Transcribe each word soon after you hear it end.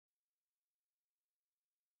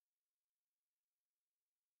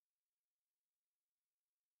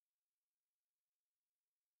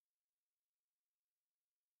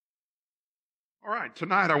All right,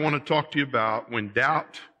 tonight I want to talk to you about when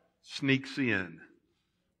doubt sneaks in.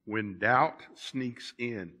 When doubt sneaks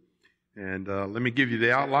in. And let me give you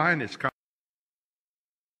the outline. It's kind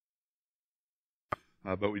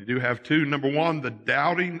but we do have two. Number one, the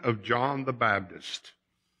doubting of John the Baptist.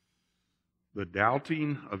 The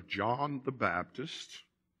doubting of John the Baptist.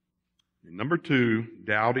 And number two,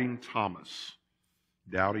 doubting Thomas.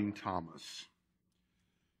 Doubting Thomas.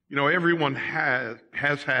 You know, everyone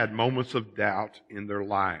has had moments of doubt in their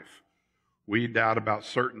life. We doubt about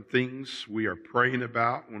certain things we are praying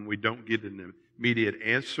about when we don't get an immediate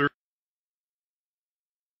answer.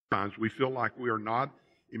 Sometimes we feel like we are not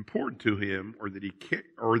important to Him or that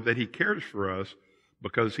He cares for us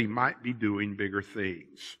because He might be doing bigger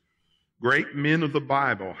things. Great men of the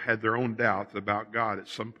Bible had their own doubts about God at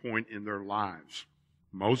some point in their lives.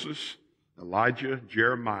 Moses, Elijah,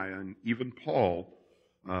 Jeremiah, and even Paul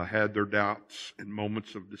had their doubts and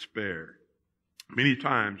moments of despair. Many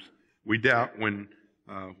times we doubt when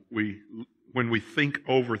we think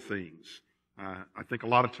over things. I think a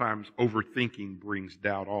lot of times overthinking brings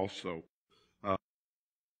doubt also.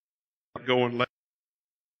 Go and let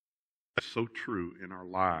it's so true in our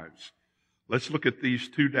lives. Let's look at these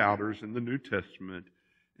two doubters in the New Testament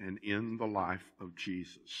and in the life of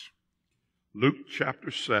Jesus. Luke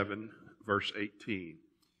chapter 7, verse 18.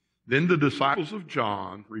 Then the disciples of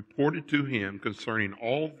John reported to him concerning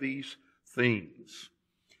all these things.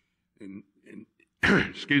 And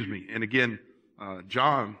excuse me. And again,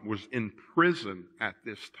 John was in prison at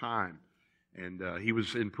this time. And he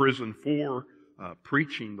was in prison for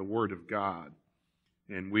preaching the Word of God.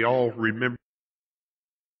 And we all remember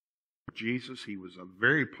Jesus. He was a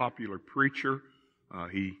very popular preacher.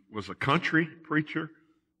 He was a country preacher.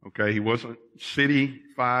 Okay, he wasn't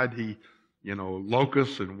city-fied. He,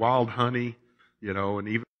 locusts and wild honey, and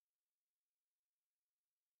even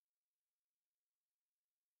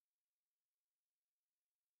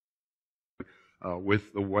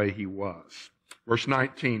with the way he was. Verse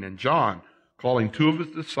 19, and John, calling two of his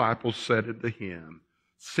disciples, said unto him,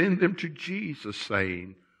 send them to Jesus,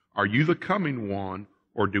 saying, are you the coming one,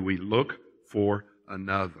 or do we look for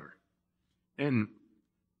another? And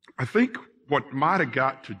I think what might have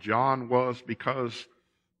got to John was because,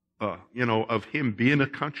 of him being a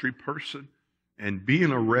country person and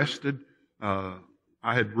being arrested. I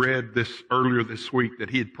had read this earlier this week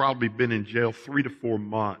that he had probably been in jail 3 to 4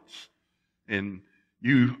 months. And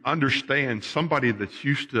you understand somebody that's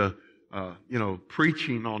used to,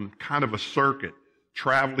 preaching on kind of a circuit,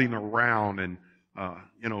 traveling around, and,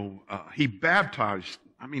 he baptized.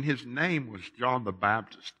 His name was John the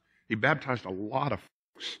Baptist. He baptized a lot of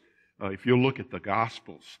folks, if you look at the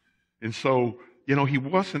Gospels. And so, he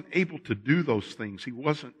wasn't able to do those things. He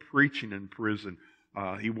wasn't preaching in prison.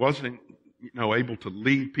 He wasn't, able to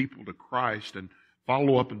lead people to Christ and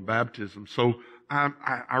follow up in baptism. So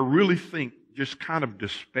I really think just kind of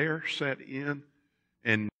despair set in,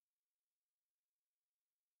 and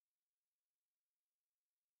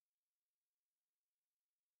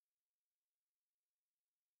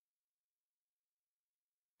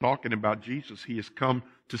talking about Jesus, He has come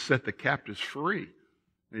to set the captives free.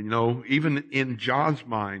 And, even in John's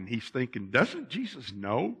mind, he's thinking, doesn't Jesus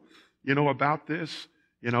know, about this?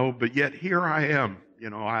 But yet here I am.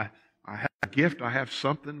 I have a gift, I have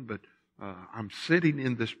something, but I'm sitting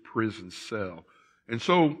in this prison cell. And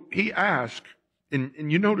so he asked, and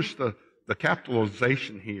you notice the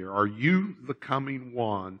capitalization here, are you the coming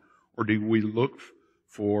one, or do we look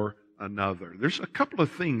for another? There's a couple of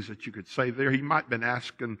things that you could say there. He might have been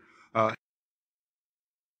asking,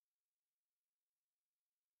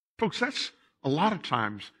 folks, that's a lot of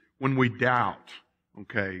times when we doubt,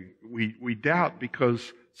 okay? We doubt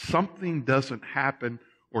because something doesn't happen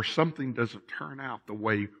or something doesn't turn out the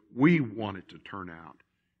way we want it to turn out.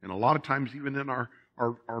 And a lot of times even in our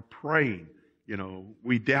praying,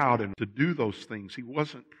 we doubt him to do those things. He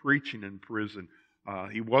wasn't preaching in prison.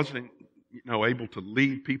 He wasn't, able to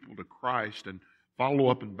lead people to Christ and follow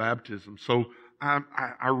up in baptism. So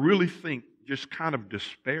I really think just kind of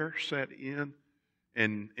despair set in,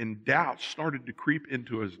 and doubt started to creep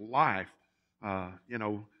into his life.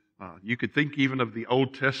 You could think even of the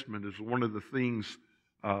Old Testament as one of the things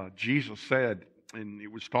Jesus said, and it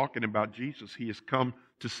was talking about Jesus. He has come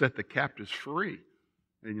to set the captives free.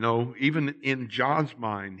 And, even in John's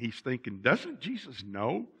mind, he's thinking, doesn't Jesus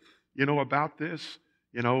know, about this?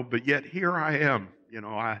 But yet here I am.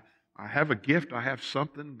 I have a gift, I have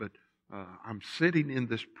something, but I'm sitting in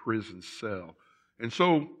this prison cell. And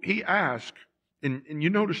so he asked, and you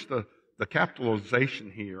notice the capitalization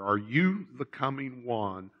here, are you the coming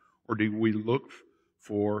one, or do we look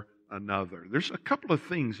for another. There's a couple of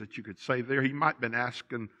things that you could say there. He might have been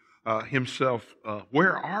asking himself,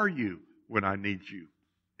 where are you when I need you?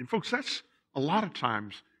 And folks, that's a lot of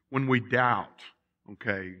times when we doubt,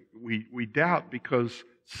 okay? We doubt because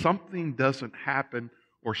something doesn't happen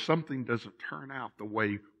or something doesn't turn out the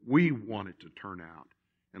way we want it to turn out.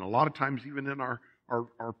 And a lot of times even in our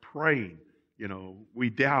praying, you know, we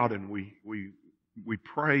doubt and we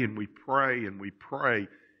pray and we pray and we pray,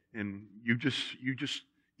 and you just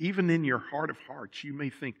even in your heart of hearts, you may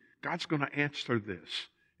think, God's going to answer this.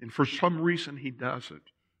 And for some reason, He doesn't.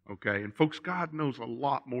 Okay? And folks, God knows a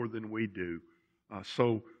lot more than we do.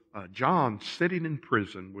 So John, sitting in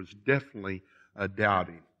prison, was definitely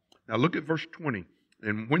doubting. Now look at verse 20.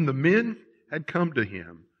 And when the men had come to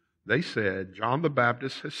him, they said, John the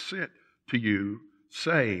Baptist has sent to you,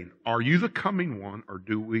 saying, are you the coming one, or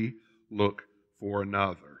do we look for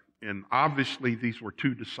another? And obviously these were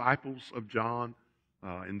two disciples of John,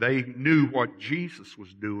 and they knew what Jesus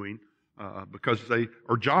was doing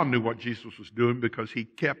John knew what Jesus was doing because he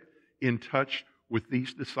kept in touch with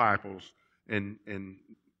these disciples and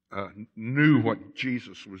knew what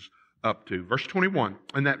Jesus was up to. Verse 21,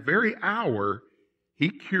 in that very hour he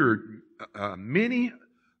cured many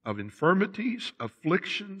of infirmities,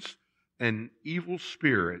 afflictions, and evil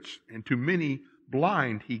spirits, and to many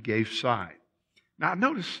blind he gave sight. Now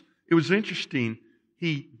notice it was interesting.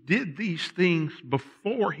 He did these things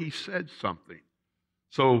before he said something.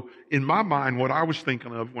 So in my mind, what I was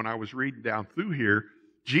thinking of when I was reading down through here,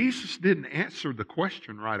 Jesus didn't answer the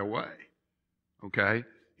question right away. Okay?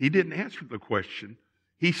 He didn't answer the question.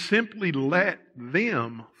 He simply let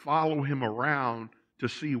them follow him around to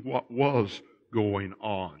see what was going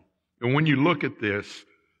on. And when you look at this,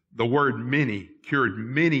 the word many cured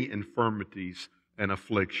many infirmities and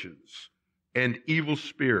afflictions and evil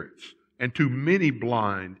spirits, and to many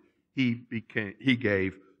blind he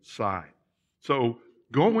gave sight. So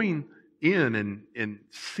going in and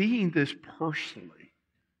seeing this personally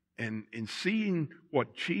and seeing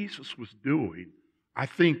what Jesus was doing, I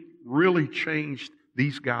think really changed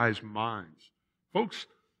these guys' minds. Folks,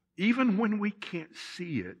 even when we can't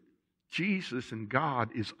see it, Jesus and God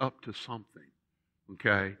is up to something.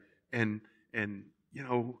 Okay? And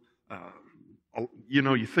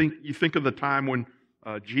you think of the time when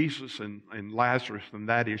Jesus and Lazarus and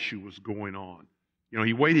that issue was going on. You know,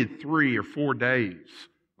 he waited 3 or 4 days,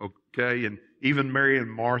 okay? And even Mary and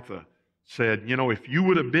Martha said, you know, if you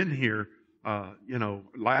would have been here,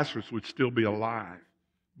 Lazarus would still be alive.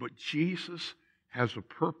 But Jesus has a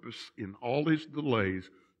purpose in all his delays.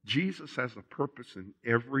 Jesus has a purpose in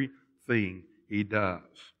everything he does.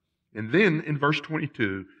 And then in verse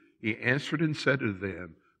 22, he answered and said to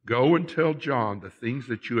them, go and tell John the things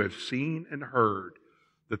that you have seen and heard,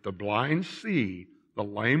 that the blind see, the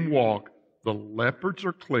lame walk, the lepers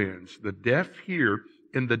are cleansed, the deaf hear,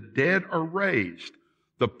 and the dead are raised.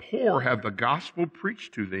 The poor have the gospel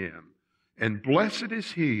preached to them, and blessed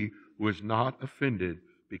is he who is not offended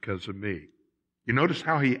because of me. You notice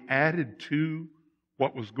how he added to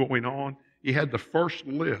what was going on? He had the first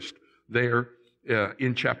list there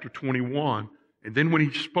in chapter 21, and then when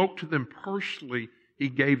he spoke to them personally, he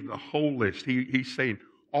gave the whole list. He's saying,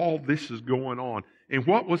 all this is going on. And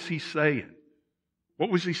what was he saying? What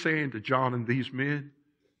was he saying to John and these men?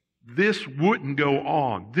 This wouldn't go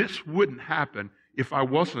on. This wouldn't happen if I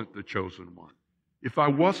wasn't the chosen one. If I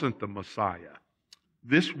wasn't the Messiah.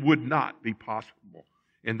 This would not be possible.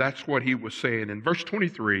 And that's what he was saying. In verse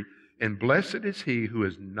 23, and blessed is he who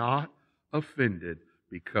is not offended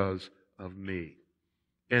because of me.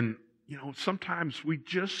 And, you know, sometimes we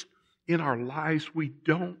just, in our lives, we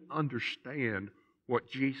don't understand what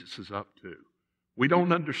Jesus is up to. We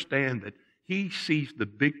don't understand that he sees the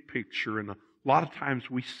big picture, and a lot of times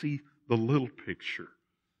we see the little picture.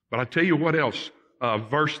 But I tell you what else,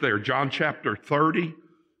 verse there, John chapter 30.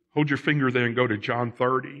 Hold your finger there and go to John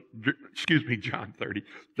 3:30.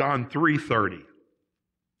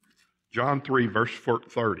 John 3, verse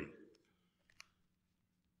 30.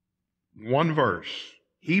 One verse.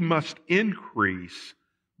 He must increase,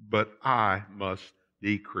 but I must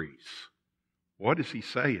decrease. What is he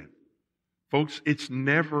saying? Folks, it's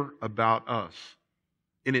never about us.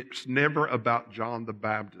 And it's never about John the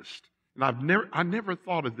Baptist. And I never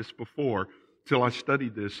thought of this before till I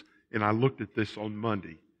studied this and I looked at this on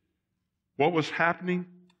Monday. What was happening?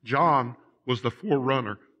 John was the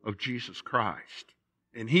forerunner of Jesus Christ.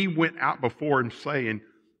 And he went out before him saying,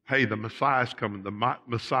 hey, the Messiah's coming. The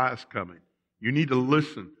Messiah's coming. You need to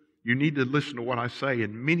listen. You need to listen to what I say.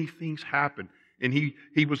 And many things happened. And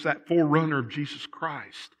he was that forerunner of Jesus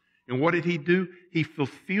Christ. And what did he do? He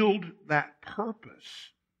fulfilled that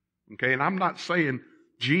purpose. Okay, and I'm not saying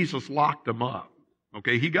Jesus locked him up.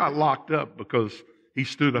 Okay, he got locked up because he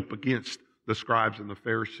stood up against the scribes and the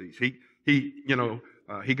Pharisees.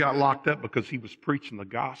 He got locked up because he was preaching the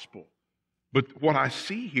gospel. But what I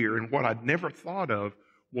see here and what I'd never thought of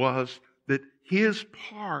was that his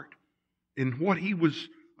part in what he was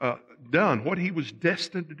done, what he was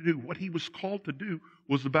destined to do, what he was called to do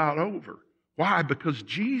was about over. Why? Because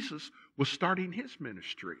Jesus was starting his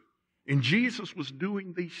ministry. And Jesus was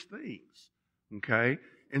doing these things. Okay?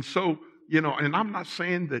 And so, and I'm not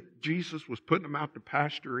saying that Jesus was putting them out to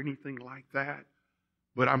pasture or anything like that.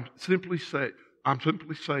 But I'm simply saying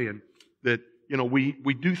that,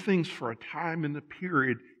 we do things for a time in the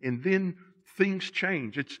period and then things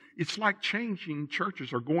change. It's like changing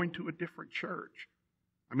churches or going to a different church.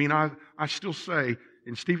 I mean, I still say,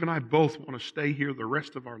 and Steve and I both want to stay here the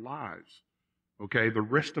rest of our lives. Okay? The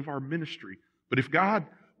rest of our ministry. But if God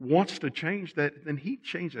wants to change that, then He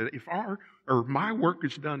changes it. If my work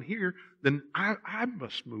is done here, then I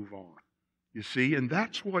must move on. You see, and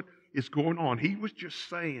that's what is going on. He was just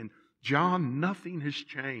saying, John, nothing has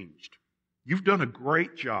changed. You've done a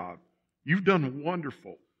great job. You've done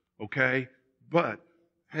wonderful, okay? But,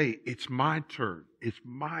 hey, it's my turn. It's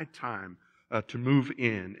my time to move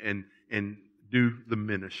in and do the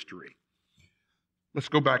ministry. Let's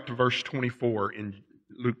go back to verse 24 in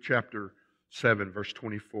Luke chapter 7, verse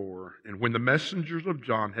 24. And when the messengers of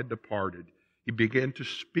John had departed, he began to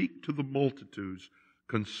speak to the multitudes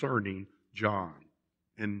concerning John.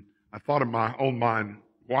 And I thought in my own mind,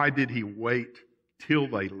 why did he wait till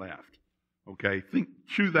they left? Okay,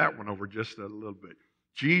 chew that one over just a little bit.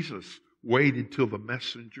 Jesus waited till the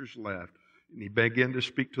messengers left, and he began to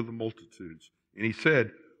speak to the multitudes. And he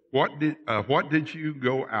said, what did you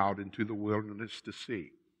go out into the wilderness to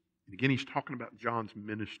see? And again, he's talking about John's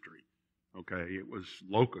ministry. Okay, it was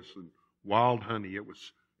locusts and wild honey. It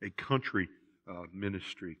was a country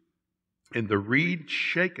ministry. And the reed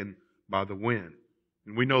shaken by the wind.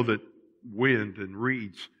 And we know that wind and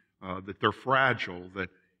reeds, that they're fragile, that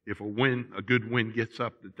if a good wind gets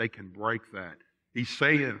up, that they can break that. He's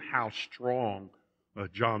saying how strong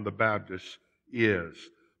John the Baptist is.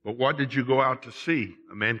 But what did you go out to see?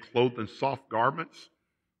 A man clothed in soft garments?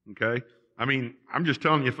 Okay? I mean, I'm just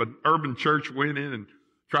telling you, if an urban church went in and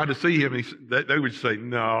tried to see him, they would say,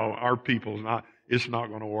 no, our it's not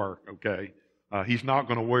going to work, okay? He's not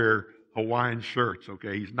going to wear Hawaiian shirts,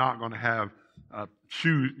 okay? He's not going to have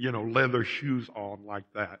shoes, leather shoes on like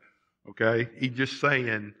that, okay? He's just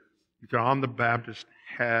saying John the Baptist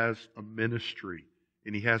has a ministry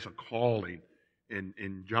and he has a calling,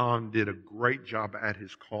 and John did a great job at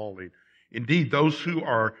his calling. Indeed, those who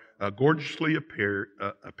are gorgeously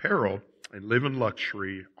appareled and live in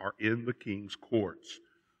luxury are in the king's courts.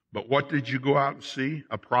 But what did you go out and see?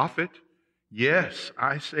 A prophet? Yes,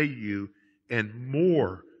 I say you, and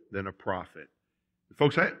more than a prophet.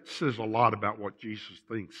 Folks, that says a lot about what Jesus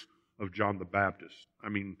thinks of John the Baptist. I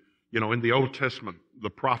mean, in the Old Testament, the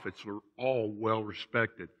prophets were all well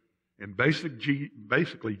respected. And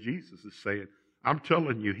basically, Jesus is saying, I'm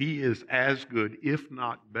telling you, he is as good, if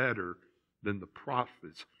not better, than the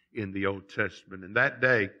prophets in the Old Testament. And that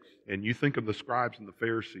day, and you think of the scribes and the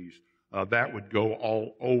Pharisees, that would go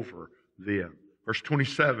all over them. Verse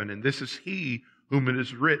 27, and this is he whom it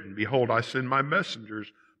is written, behold, I send my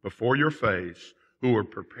messengers before your face, who will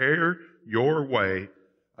prepare your way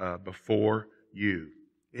before you.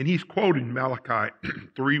 And he's quoting Malachi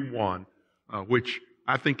 3:1, which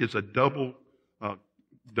I think is a double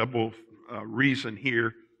reason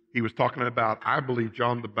here. He was talking about, I believe,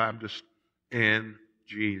 John the Baptist and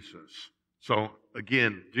Jesus. So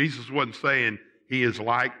again, Jesus wasn't saying he is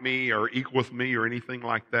like me or equal with me or anything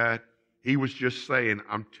like that. He was just saying,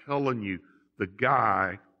 I'm telling you, the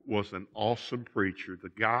guy was an awesome preacher.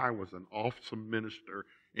 The guy was an awesome minister,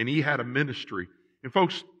 and he had a ministry. And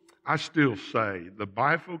folks, I still say the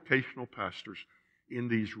bivocational pastors in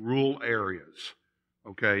these rural areas,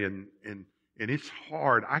 okay, and it's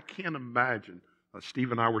hard. I can't imagine.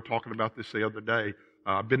 Steve and I were talking about this the other day.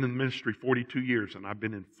 I've been in ministry 42 years, and I've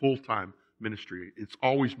been in full-time ministry. It's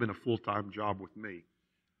always been a full-time job with me.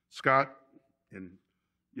 Scott and,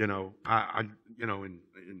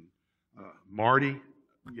 Marty,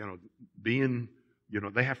 being,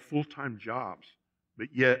 they have full-time jobs, but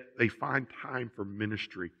yet they find time for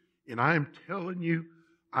ministry. And I am telling you,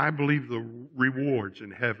 I believe the rewards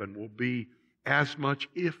in heaven will be as much,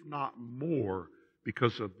 if not more,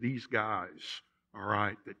 because of these guys, all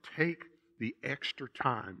right, that take the extra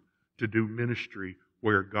time to do ministry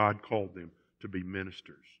where God called them to be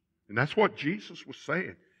ministers. And that's what Jesus was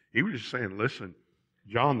saying. He was just saying, listen,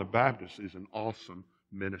 John the Baptist is an awesome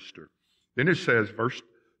minister. Then it says, verse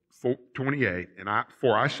 28,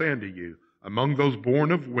 for I say unto you, among those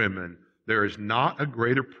born of women, there is not a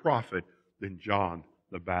greater prophet than John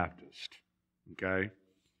the Baptist. Okay?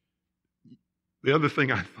 The other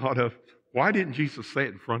thing I thought of, why didn't Jesus say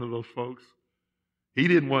it in front of those folks? He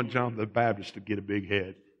didn't want John the Baptist to get a big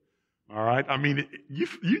head. All right? I mean,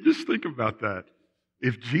 you just think about that.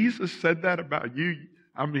 If Jesus said that about you,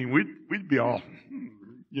 I mean, we'd be all,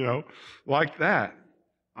 like that.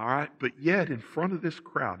 All right? But yet, in front of this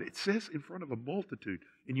crowd, it says in front of a multitude.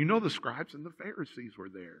 And you know the scribes and the Pharisees were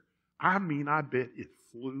there. I mean, I bet it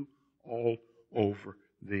flew all over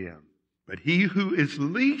them. But he who is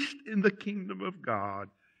least in the kingdom of God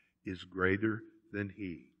is greater than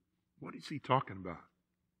he. What is he talking about?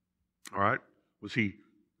 All right? Was he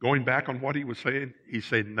going back on what he was saying? He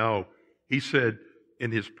said no. He said,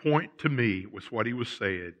 and his point to me was what he was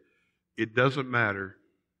saying. It doesn't matter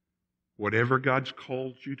whatever God's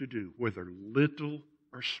called you to do, whether little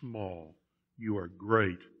or small, you are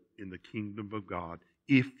great in the kingdom of God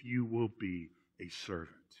if you will be a servant.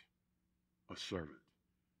 A servant.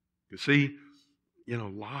 You see, a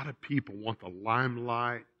lot of people want the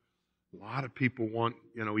limelight. A lot of people want,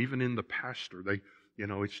 even in the pastor,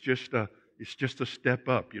 it's just a step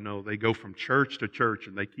up. They go from church to church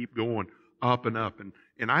and they keep going up and up.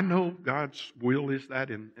 And I know God's will is that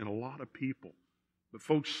in a lot of people. But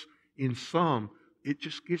folks, in some, it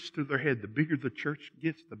just gets to their head. The bigger the church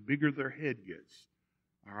gets, the bigger their head gets.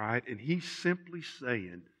 All right? And he's simply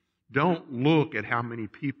saying, don't look at how many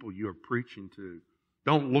people you are preaching to.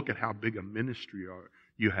 Don't look at how big a ministry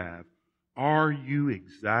you have. Are you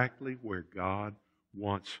exactly where God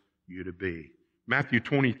wants you to be? Matthew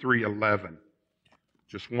 23:11.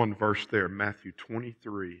 Just one verse there. Matthew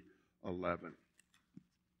 23:11.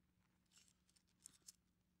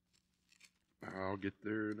 I'll get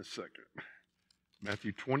there in a second.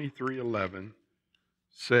 Matthew 23:11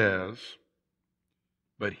 says,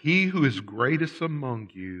 but he who is greatest among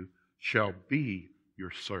you shall be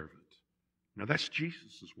your servant. Now that's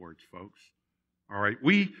Jesus' words, folks. All right.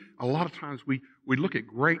 A lot of times we look at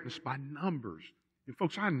greatness by numbers. And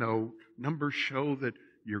folks, I know numbers show that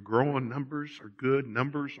you're growing. Numbers are good.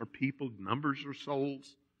 Numbers are people. Numbers are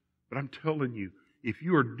souls. But I'm telling you, if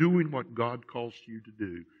you are doing what God calls you to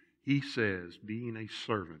do, he says being a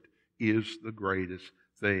servant is the greatest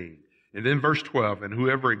thing. And then verse 12, and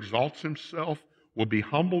whoever exalts himself will be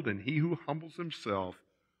humbled, and he who humbles himself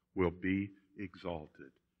will be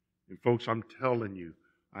exalted. And folks, I'm telling you,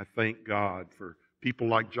 I thank God for people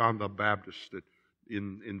like John the Baptist that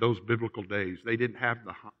in those biblical days, they didn't have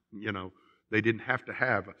they didn't have to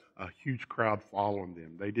have a huge crowd following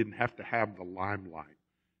them. They didn't have to have the limelight.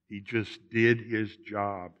 He just did his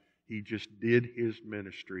job. He just did his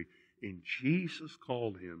ministry. And Jesus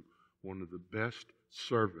called him one of the best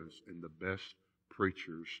servants and the best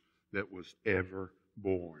preachers that was ever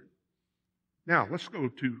born. Now, let's go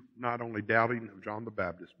to not only doubting of John the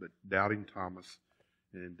Baptist, but doubting Thomas.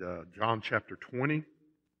 And John chapter 20.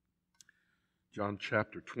 John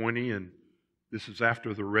chapter 20, and this is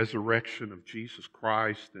after the resurrection of Jesus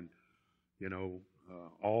Christ. And,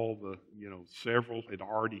 several had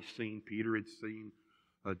already seen, Peter had seen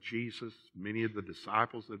Jesus. Many of the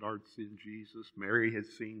disciples had already seen Jesus. Mary had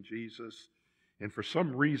seen Jesus. And for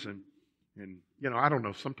some reason, and, I don't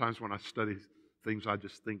know, sometimes when I study things, I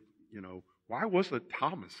just think, why wasn't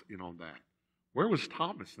Thomas in on that? Where was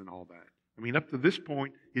Thomas in all that? I mean, up to this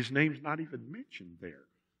point, his name's not even mentioned there.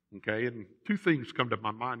 Okay, and two things come to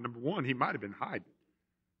my mind. Number one, he might have been hiding.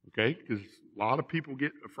 Okay, because a lot of people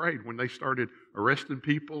get afraid when they started arresting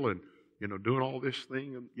people and, doing all this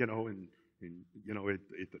thing, and,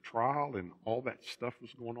 at the trial and all that stuff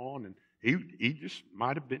was going on. And he just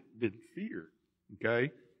might have been feared.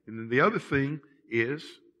 Okay, and then the other thing is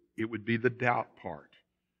it would be the doubt part.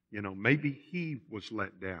 Maybe he was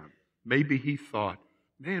let down. Maybe he thought,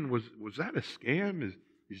 man, was that a scam?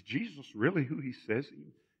 Is Jesus really who he says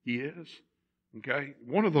he is? Okay?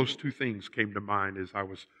 One of those two things came to mind as I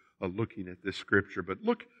was looking at this scripture. But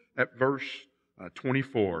look at verse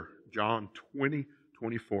 24, John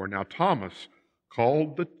 20:24. Now Thomas,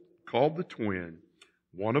 called the twin,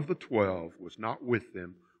 one of the 12, was not with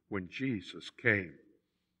them when Jesus came.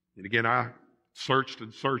 And again, I searched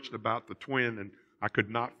and searched about the twin, and I could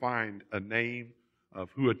not find a name of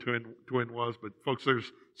who a twin was. But folks,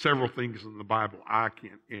 there's several things in the Bible I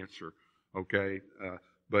can't answer. Okay,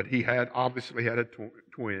 but he obviously had a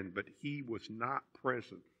twin, but he was not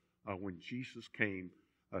present when Jesus came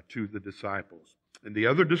to the disciples. And the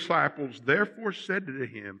other disciples therefore said to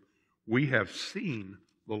him, we have seen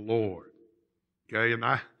the Lord. Okay, and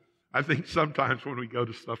I think sometimes when we go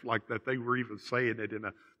to stuff like that, they were even saying it in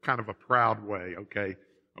a kind of a proud way. Okay,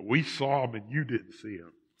 We saw him and you didn't see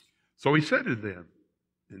him. So he said to them,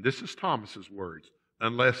 and this is Thomas's words,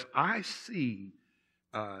 unless I see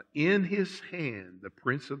in his hand the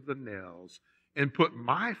prints of the nails, and put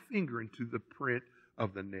my finger into the print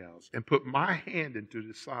of the nails, and put my hand into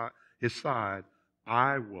his side,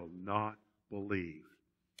 I will not believe.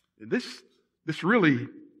 And this really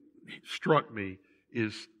struck me,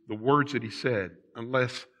 is the words that he said,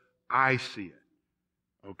 unless I see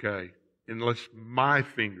it, okay? Unless my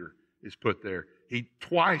finger is put there. He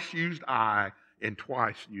twice used I and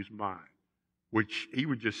twice used my, which he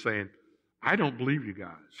was just saying, I don't believe you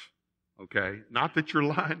guys, okay? Not that you're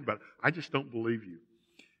lying, but I just don't believe you.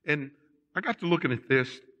 And I got to looking at this,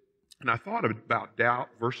 and I thought about doubt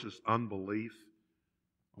versus unbelief,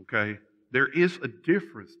 okay? There is a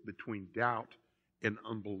difference between doubt and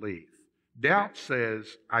unbelief. Doubt says,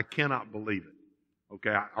 I cannot believe it,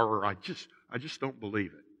 okay? Or I just don't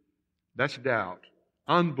believe it. That's doubt.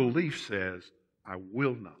 Unbelief says, I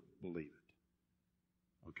will not believe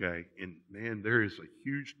it, okay? And man, there is a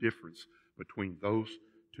huge difference between those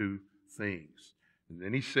two things. And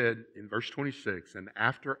then he said in verse 26, and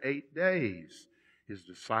after 8 days, his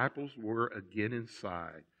disciples were again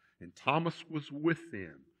inside, and Thomas was with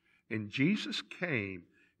them. And Jesus came,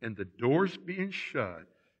 and the doors being shut,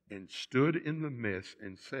 and stood in the midst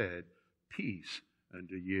and said, peace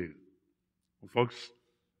unto you. Well, folks,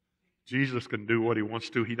 Jesus can do what he wants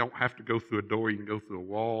to. He don't have to go through a door. He can go through a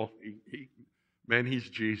wall. Man, he's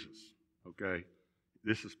Jesus, okay?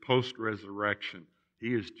 This is post-resurrection.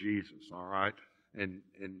 He is Jesus, all right? And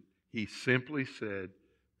he simply said,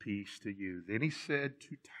 peace to you. Then he said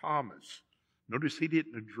to Thomas, notice he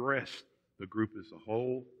didn't address the group as a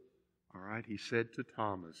whole, all right? He said to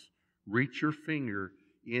Thomas, reach your finger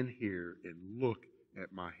in here and look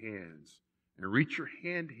at my hands. And reach your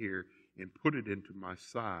hand here and put it into my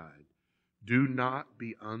side. Do not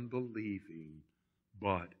be unbelieving,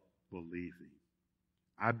 but believing.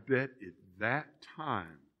 I bet at that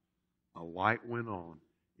time, a light went on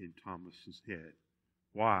in Thomas's head.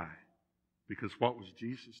 Why? Because what was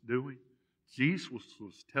Jesus doing? Jesus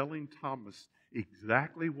was telling Thomas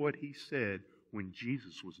exactly what he said when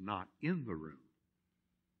Jesus was not in the room.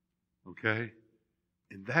 Okay?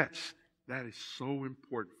 And that is so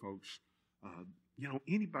important, folks.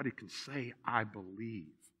 Anybody can say, I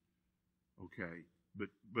believe. Okay?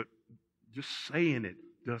 But just saying it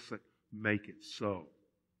doesn't make it so.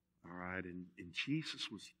 All right? And Jesus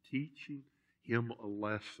was teaching him a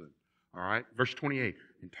lesson. All right? Verse 28.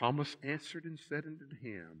 And Thomas answered and said unto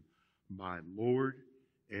him, my Lord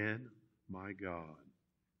and my God.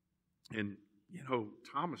 And,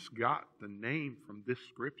 Thomas got the name from this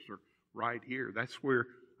scripture right here. That's where,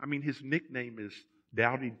 his nickname is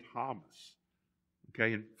Doubting Thomas.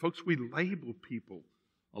 Okay? And folks, we label people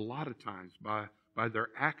a lot of times by their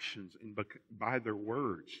actions and by their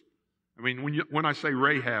words. When I say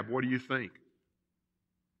Rahab, what do you think?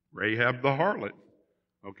 Rahab the harlot.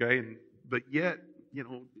 Okay? But yet,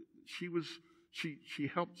 she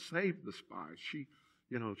helped save the spies. She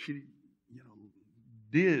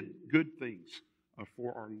did good things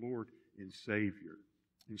for our Lord and Savior.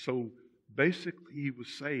 And so basically he was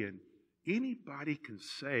saying, anybody can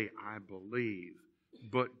say, I believe,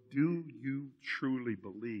 but do you truly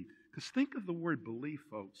believe? Because think of the word believe,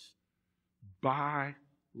 folks. By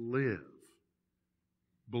live.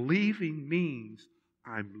 Believing means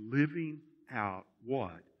I'm living out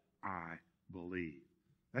what I believe.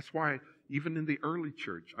 That's why even in the early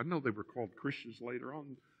church, I know they were called Christians later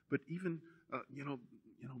on, but even,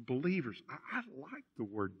 believers. I like the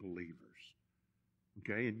word believers,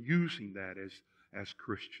 okay, and using that as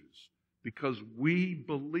Christians because we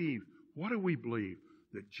believe. What do we believe?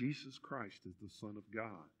 That Jesus Christ is the Son of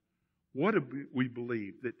God. What do we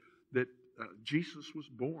believe? That Jesus was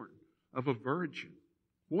born of a virgin.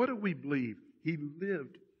 What do we believe? He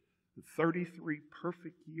lived 33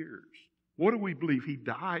 perfect years. What do we believe? He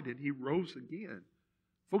died and he rose again.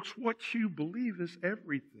 Folks, what you believe is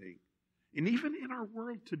everything. And even in our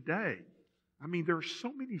world today, there are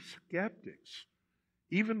so many skeptics.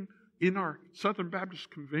 Even in our Southern Baptist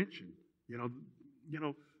Convention,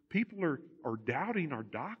 people are doubting our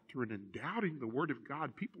doctrine and doubting the Word of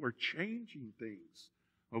God. People are changing things,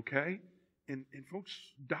 okay? And folks,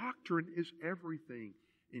 doctrine is everything.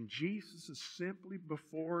 And Jesus is simply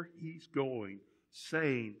before he's going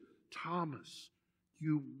saying, Thomas,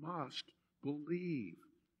 you must believe.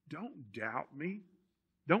 Don't doubt me.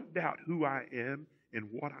 Don't doubt who I am and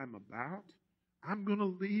what I'm about. I'm going to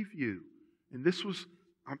leave you. And this was,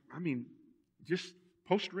 just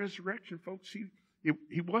post-resurrection, folks,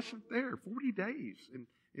 he wasn't there 40 days.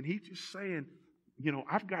 And he's just saying,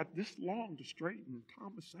 I've got this long to straighten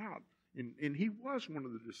Thomas out. And he was one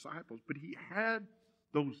of the disciples, but he had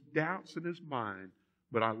those doubts in his mind.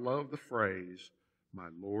 But I love the phrase, my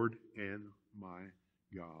Lord and my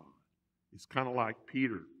God. It's kind of like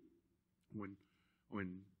Peter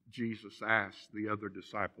when Jesus asked the other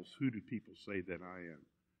disciples, who do people say that I am?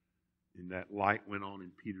 And that light went on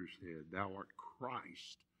in Peter's head. Thou art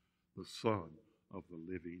Christ, the Son of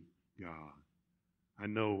the living God. I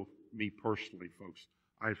know me personally, folks,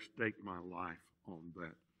 I've staked my life on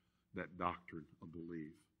that doctrine of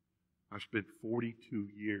belief. I spent 42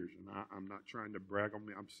 years, and I'm not trying to brag on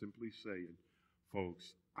me. I'm simply saying,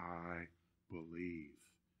 folks, I believe.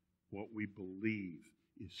 What we believe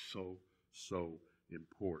is so, so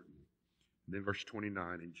important. And then verse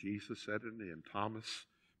 29, and Jesus said unto him, Thomas,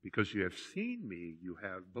 because you have seen me, you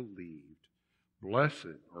have believed.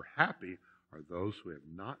 Blessed or happy are those who have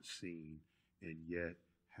not seen and yet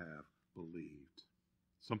have believed.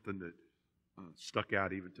 Something that stuck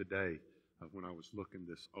out even today when I was looking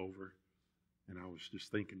this over, and I was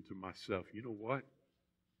just thinking to myself, you know what?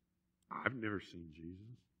 I've never seen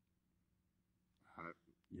Jesus.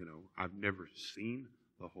 I've never seen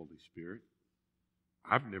the Holy Spirit.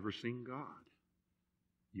 I've never seen God.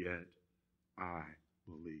 Yet I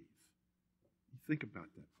believe. You think about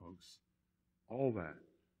that, folks. All that.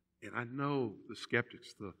 And I know the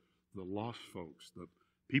skeptics, the lost folks, the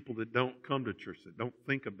people that don't come to church, that don't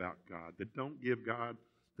think about God, that don't give God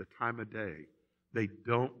the time of day, they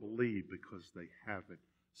don't believe because they haven't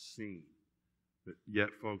seen. But yet,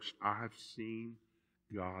 folks, I've seen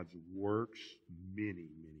God's works many,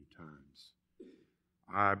 many times.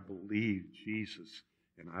 I believe Jesus,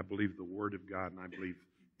 and I believe the Word of God, and I believe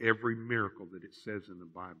every miracle that it says in the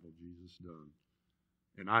Bible Jesus done.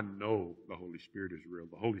 And I know the Holy Spirit is real.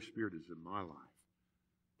 The Holy Spirit is in my life.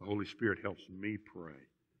 The Holy Spirit helps me pray.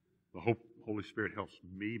 The Holy Spirit helps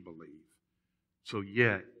me believe. So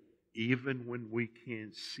yet, even when we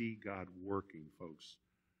can't see God working, folks,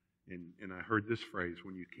 and I heard this phrase,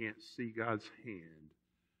 when you can't see God's hand,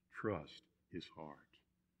 trust His heart.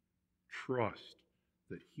 Trust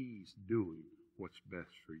that He's doing what's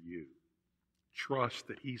best for you. Trust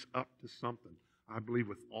that He's up to something. I believe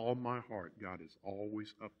with all my heart, God is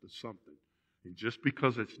always up to something. And just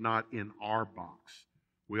because it's not in our box,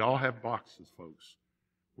 we all have boxes, folks.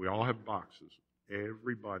 We all have boxes.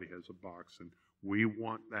 Everybody has a box, and we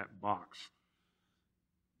want that box,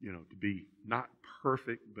 to be not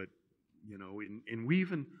perfect, but, and we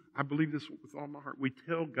even, I believe this with all my heart, we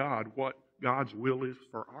tell God what God's will is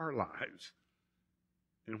for our lives.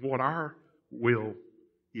 And what our will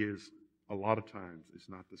is, a lot of times, is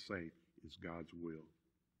not the same as God's will.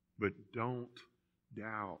 But don't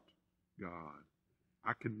doubt God.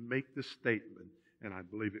 I can make this statement, and I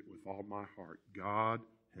believe it with all my heart. God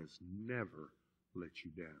has never let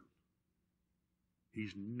you down.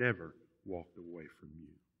 He's never walked away from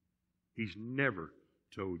you. He's never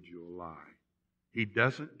told you a lie. He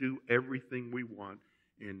doesn't do everything we want,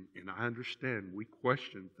 and I understand we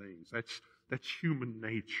question things. That's human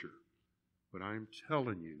nature. But I'm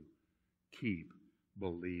telling you, keep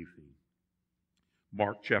believing.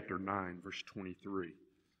 Mark chapter 9, verse 23.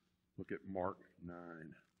 Look at Mark 9,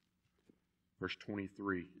 verse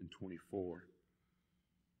 23 and 24.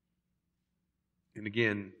 And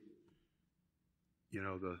again,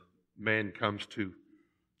 the man comes to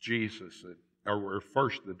Jesus, or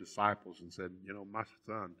first the disciples, and said, my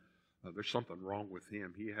son, there's something wrong with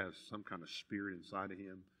him. He has some kind of spirit inside of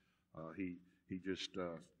him. He just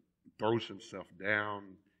throws himself down.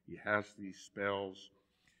 He has these spells.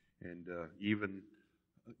 And even,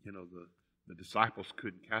 the disciples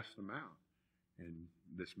couldn't cast them out. And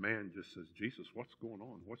this man just says, Jesus, what's going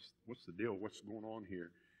on? What's the deal? What's going on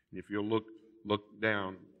here? And if you'll look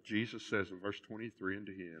down, Jesus says in verse 23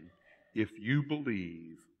 unto him, if you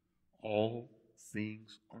believe, all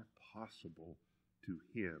things are possible to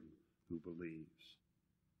him who believes.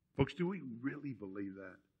 Folks, do we really believe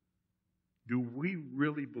that? Do we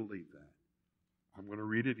really believe that? I'm going to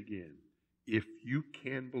read it again. If you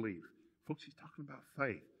can believe. Folks, he's talking about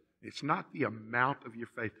faith. It's not the amount of your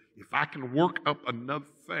faith. If I can work up enough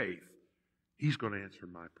faith, he's going to answer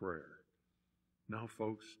my prayer. No,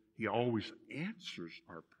 folks, he always answers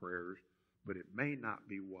our prayers, but it may not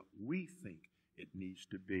be what we think it needs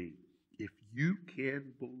to be. If you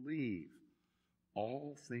can believe,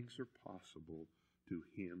 all things are possible to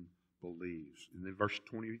him believes. And then verse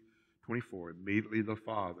 24, immediately the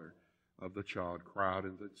father of the child cried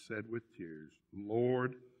and said with tears,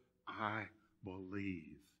 Lord, I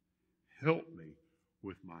believe. Help me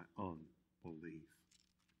with my unbelief.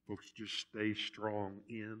 Folks, just stay strong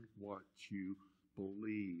in what you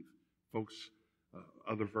believe. Folks,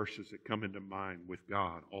 Other verses that come into mind, with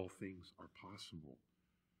God, all things are possible.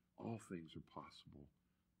 All things are possible.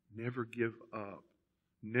 Never give up.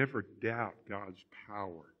 Never doubt God's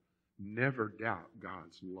power. Never doubt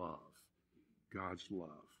God's love. God's love.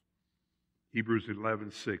 Hebrews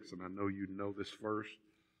 11:6, and I know you know this verse,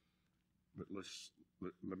 but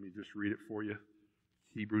let me just read it for you.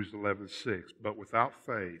 Hebrews 11:6. But without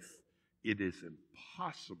faith, it is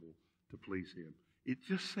impossible to please Him. It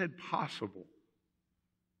just said possible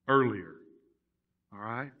earlier. All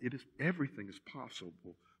right? Everything is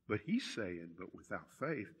possible. But he's saying, but without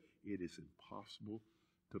faith, it is impossible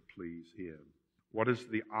to please Him. What is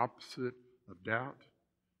the opposite of doubt?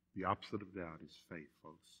 The opposite of doubt is faith,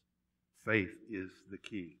 folks. Faith is the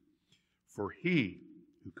key. For he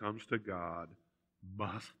who comes to God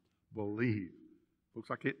must believe.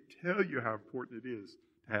 Folks, I can't tell you how important it is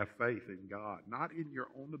to have faith in God. Not in your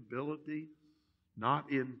own ability,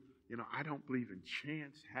 not in, I don't believe in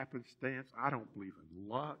chance, happenstance. I don't believe in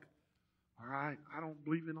luck. All right? I don't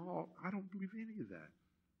believe any of that.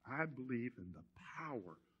 I believe in the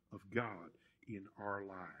power of God in our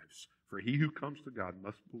lives. For he who comes to God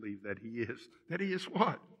must believe that He is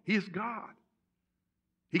what? He is God.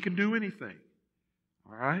 He can do anything.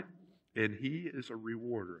 All right? And He is a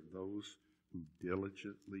rewarder of those who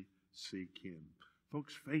diligently seek Him.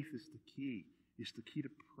 Folks, faith is the key. It's the key to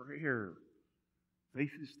prayer.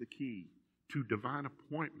 Faith is the key to divine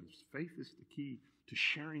appointments. Faith is the key to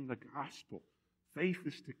sharing the gospel. Faith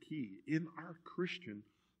is the key in our Christian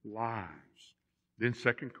lives. Then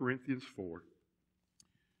 2 Corinthians 4.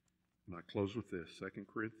 And I close with this. 2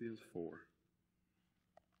 Corinthians 4.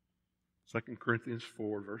 2 Corinthians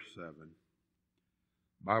 4, verse 7.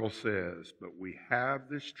 The Bible says, but we have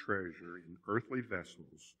this treasure in earthly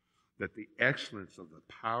vessels, that the excellence of the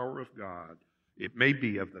power of God, it may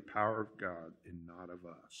be of the power of God and not of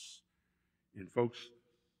us. And folks,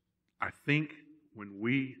 I think when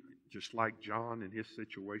we, just like John in his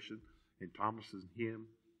situation, and Thomas and him,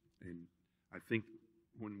 and I think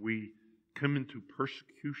when we come into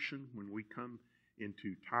persecution, when we come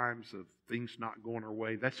into times of things not going our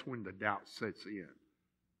way, that's when the doubt sets in.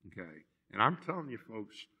 Okay? And I'm telling you,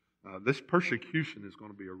 folks, this persecution is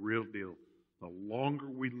going to be a real deal. The longer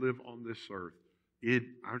we live on this earth,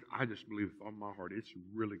 I just believe with all my heart, it's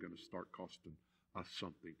really going to start costing us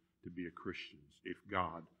something to be a Christian if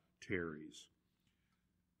God tarries.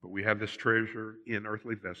 But we have this treasure in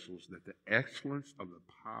earthly vessels, that the excellence of the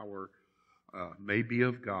power may be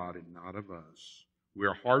of God and not of us. We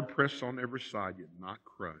are hard pressed on every side, yet not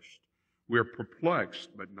crushed. We are perplexed,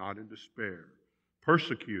 but not in despair.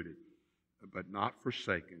 Persecuted, but not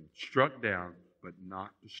forsaken. Struck down, but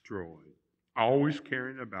not destroyed. Always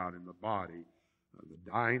carrying about in the body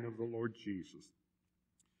the dying of the Lord Jesus,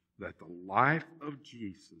 that the life of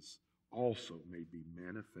Jesus also may be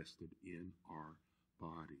manifested in our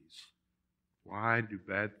bodies. Why do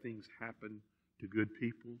bad things happen to good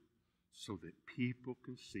people? So that people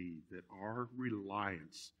can see that our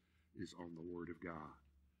reliance is on the Word of God.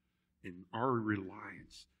 And our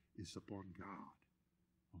reliance is upon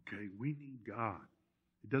God. Okay? We need God.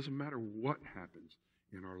 It doesn't matter what happens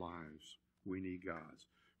in our lives. We need God's.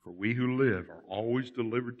 For we who live are always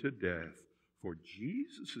delivered to death for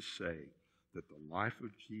Jesus' sake, that the life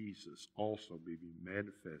of Jesus also may be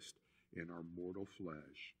manifest in our mortal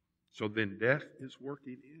flesh. So then death is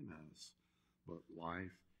working in us, but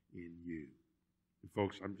life in you. And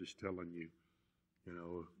folks, I'm just telling you,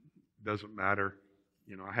 it doesn't matter.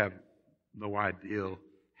 I have no idea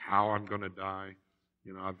how I'm going to die.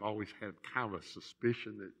 I've always had kind of a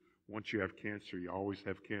suspicion that once you have cancer, you always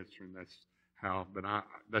have cancer, and that's how,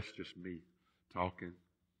 that's just me talking.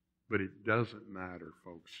 But it doesn't matter,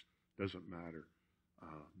 folks. It doesn't matter.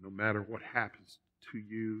 No matter what happens to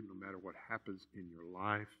you, no matter what happens in your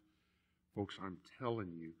life, folks, I'm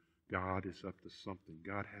telling you, God is up to something.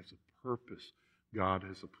 God has a purpose. God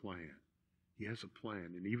has a plan. He has a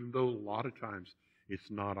plan. And even though a lot of times it's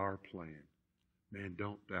not our plan, man,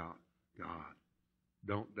 don't doubt God.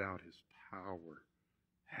 Don't doubt His power.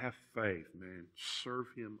 Have faith, man. Serve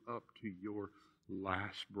Him up to your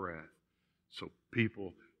last breath. So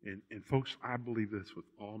people, and folks, I believe this with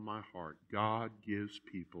all my heart. God gives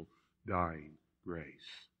people dying grace.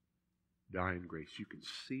 Dying grace. You can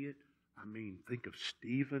see it. Think of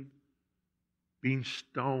Stephen being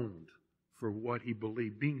stoned for what he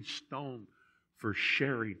believed, being stoned for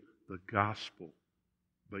sharing the gospel.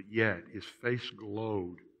 But yet his face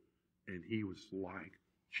glowed, and he was like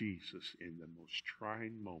Jesus in the most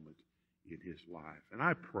trying moment in his life. And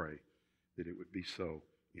I pray that it would be so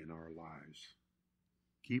in our lives.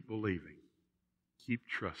 Keep believing. Keep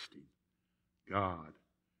trusting God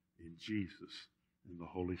in Jesus and the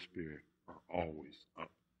Holy Spirit are always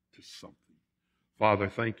up to something. Father,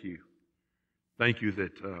 thank you. Thank you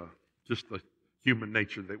that just the human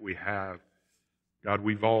nature that we have, God,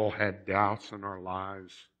 we've all had doubts in our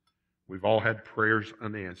lives. We've all had prayers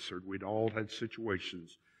unanswered. We've all had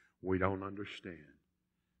situations we don't understand.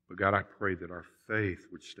 But God, I pray that our faith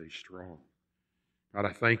would stay strong. God,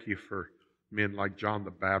 I thank you for men like John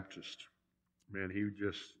the Baptist. Man,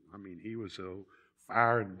 he was a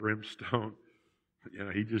fire and brimstone.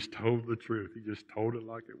 He just told the truth. He just told it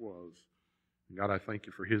like it was. And God, I thank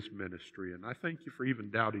you for his ministry. And I thank you for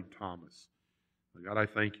even doubting Thomas. And God, I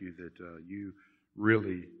thank you that you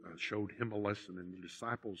really showed him a lesson, and the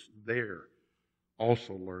disciples there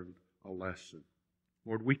also learned a lesson.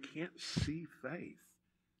 Lord, we can't see faith,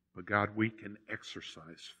 but God, we can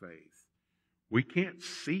exercise faith. We can't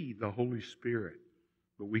see the Holy Spirit,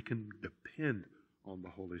 but we can depend on the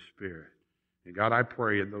Holy Spirit. And God, I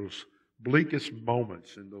pray in those bleakest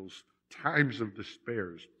moments, in those times of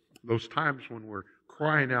despair, those times when we're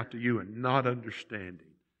crying out to you and not understanding,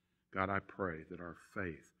 God, I pray that our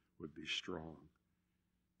faith would be strong.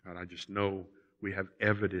 God, I just know we have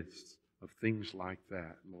evidence of things like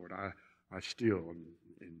that. Lord, I still,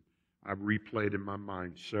 and I've replayed in my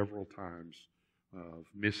mind several times of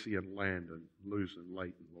Missy and Landon losing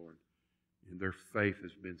Leighton, Lord. And their faith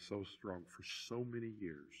has been so strong for so many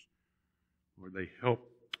years. Lord, they helped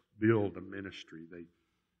build a ministry. They,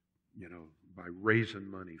 by raising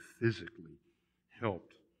money, physically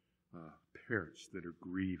helped parents that are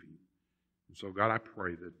grieving. And so, God, I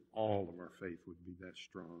pray that all of our faith would be that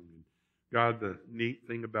strong. And God, the neat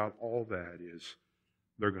thing about all that is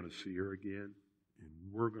they're going to see her again, and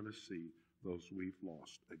we're going to see those we've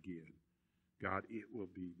lost again. God, it will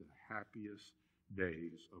be the happiest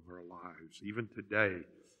days of our lives. Even today,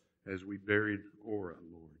 as we buried Ora,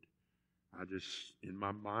 Lord, in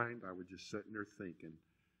my mind, I was just sitting there thinking,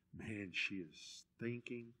 man, she is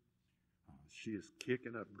thinking. She is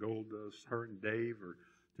kicking up gold dust. Her and Dave are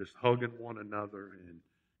just hugging one another. And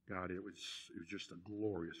God, it was just a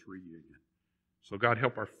glorious reunion. So God,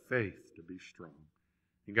 help our faith to be strong.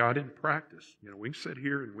 And God, in practice, we can sit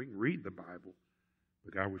here and we can read the Bible,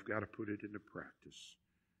 but God, we've got to put it into practice.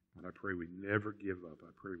 And I pray we never give up.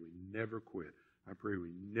 I pray we never quit. I pray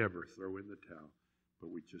we never throw in the towel,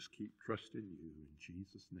 but we just keep trusting you. In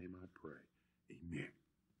Jesus' name I pray. Amen.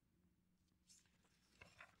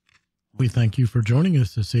 We thank you for joining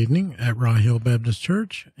us this evening at Rye Hill Baptist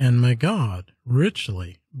Church, and may God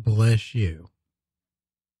richly bless you.